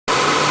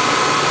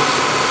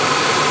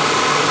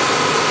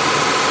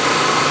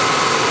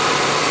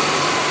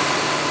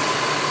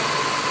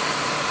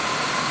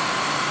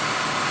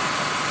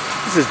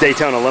This is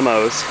Daytona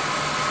Limos,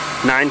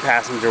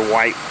 9-passenger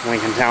white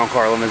Lincoln Town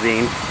Car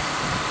limousine.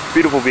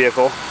 Beautiful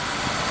vehicle,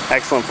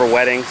 excellent for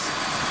weddings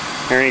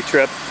or any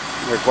trip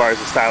that requires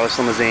a stylish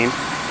limousine.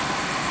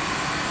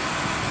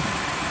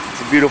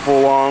 It's a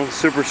beautiful, long,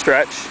 super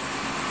stretch.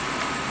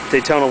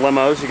 Daytona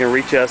Limos, you can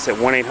reach us at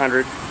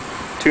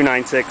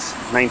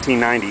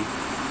 1-800-296-1990.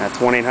 That's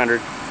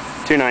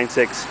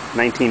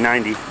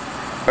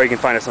 1-800-296-1990. Or you can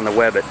find us on the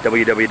web at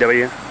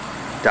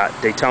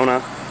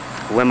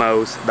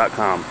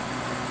www.daytonalimos.com.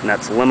 And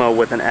that's limo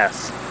with an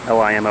S,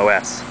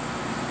 L-I-M-O-S.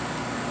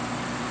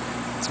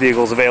 This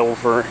vehicle is available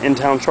for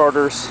in-town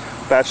charters,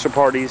 bachelor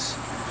parties,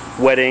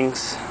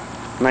 weddings,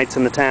 nights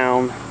in the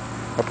town,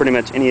 or pretty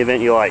much any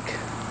event you like.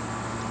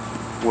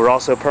 We're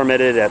also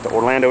permitted at the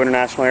Orlando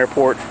International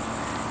Airport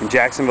and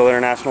Jacksonville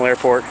International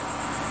Airport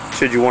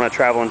should you want to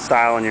travel in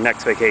style on your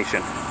next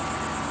vacation.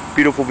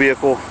 Beautiful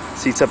vehicle,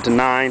 seats up to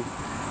 9,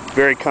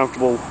 very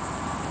comfortable,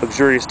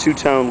 luxurious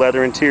two-tone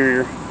leather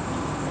interior.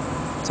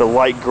 It's a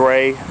light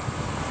gray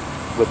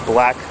with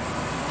black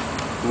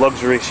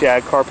luxury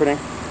shag carpeting.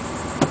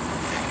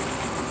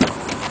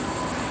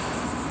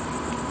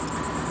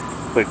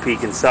 Quick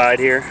peek inside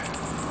here.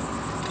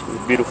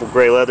 Beautiful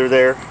gray leather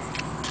there.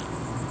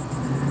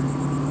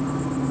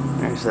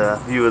 There's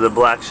a view of the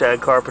black shag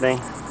carpeting.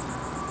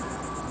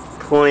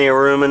 Plenty of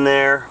room in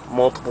there.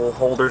 Multiple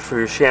holders for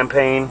your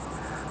champagne,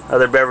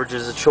 other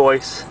beverages of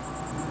choice.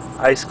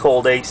 Ice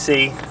cold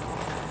AC.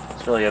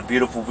 It's really a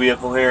beautiful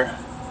vehicle here.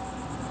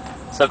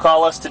 So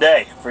call us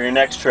today for your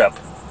next trip.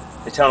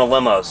 Daytona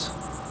Limos.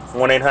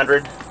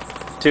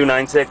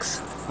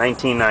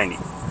 1-800-296-1990.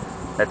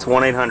 That's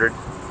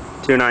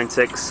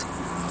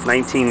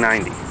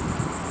 1-800-296-1990.